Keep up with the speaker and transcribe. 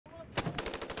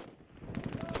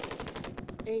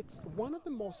It's one of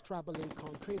the most troubling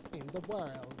countries in the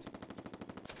world.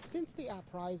 Since the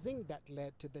uprising that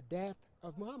led to the death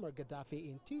of Muammar Gaddafi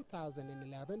in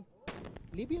 2011,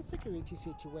 Libya's security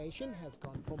situation has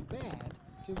gone from bad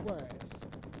to worse.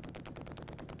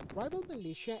 Rival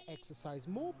militia exercise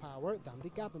more power than the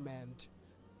government,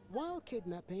 while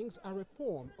kidnappings are a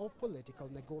form of political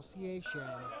negotiation.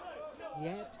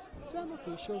 Yet, some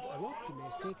officials are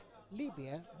optimistic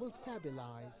Libya will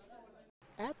stabilize.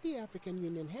 At the African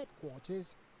Union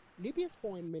headquarters, Libya's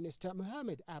Foreign Minister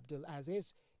Mohamed Abdel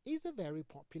Aziz is a very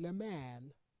popular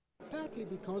man, partly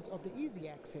because of the easy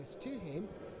access to him,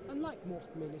 unlike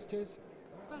most ministers,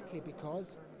 partly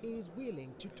because he is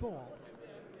willing to talk.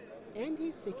 And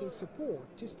he's seeking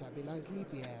support to stabilize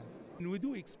Libya. We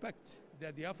do expect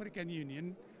that the African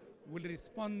Union will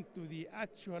respond to the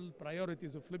actual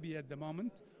priorities of Libya at the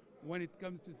moment when it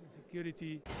comes to the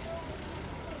security.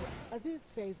 Aziz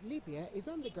says Libya is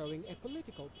undergoing a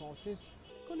political process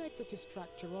connected to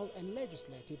structural and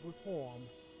legislative reform.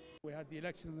 We had the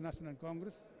election of the National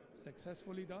Congress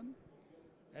successfully done,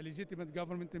 a legitimate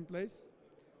government in place.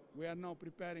 We are now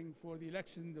preparing for the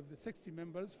election of the 60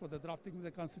 members for the drafting of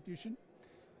the Constitution.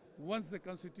 Once the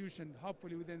Constitution,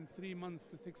 hopefully within 3 months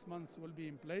to 6 months, will be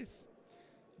in place,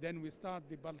 then we start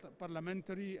the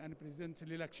parliamentary and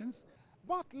presidential elections.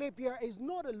 But Libya is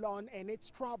not alone in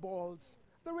its troubles.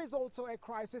 There is also a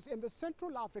crisis in the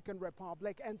Central African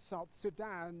Republic and South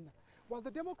Sudan, while the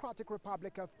Democratic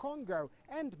Republic of Congo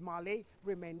and Mali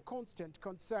remain constant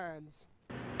concerns.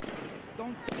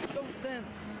 Don't stand.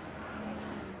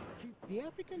 The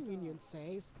African Union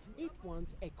says it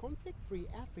wants a conflict-free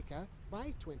Africa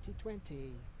by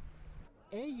 2020.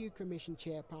 AU Commission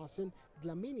Chairperson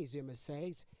Dlamini Zuma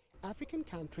says African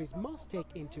countries must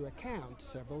take into account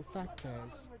several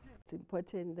factors. It's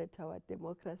important that our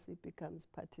democracy becomes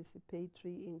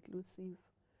participatory, inclusive.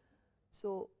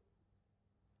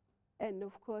 And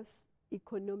of course,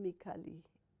 economically,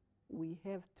 we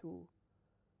have to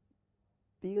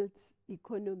build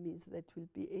economies that will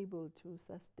be able to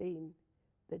sustain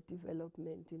the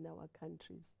development in our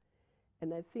countries.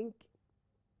 And I think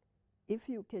if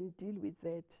you can deal with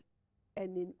that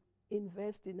and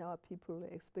invest in our people,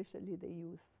 especially the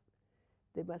youth,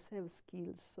 they must have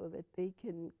skills so that they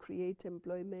can create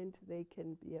employment, they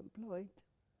can be employed,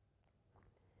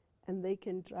 and they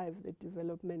can drive the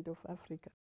development of Africa.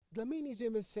 Dlamini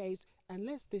Zuma says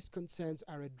unless these concerns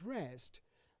are addressed,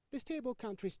 the stable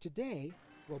countries today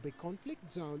will be conflict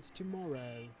zones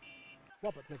tomorrow.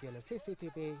 Nagila,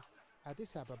 CCTV,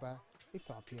 Addis Ababa,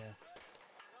 Ethiopia.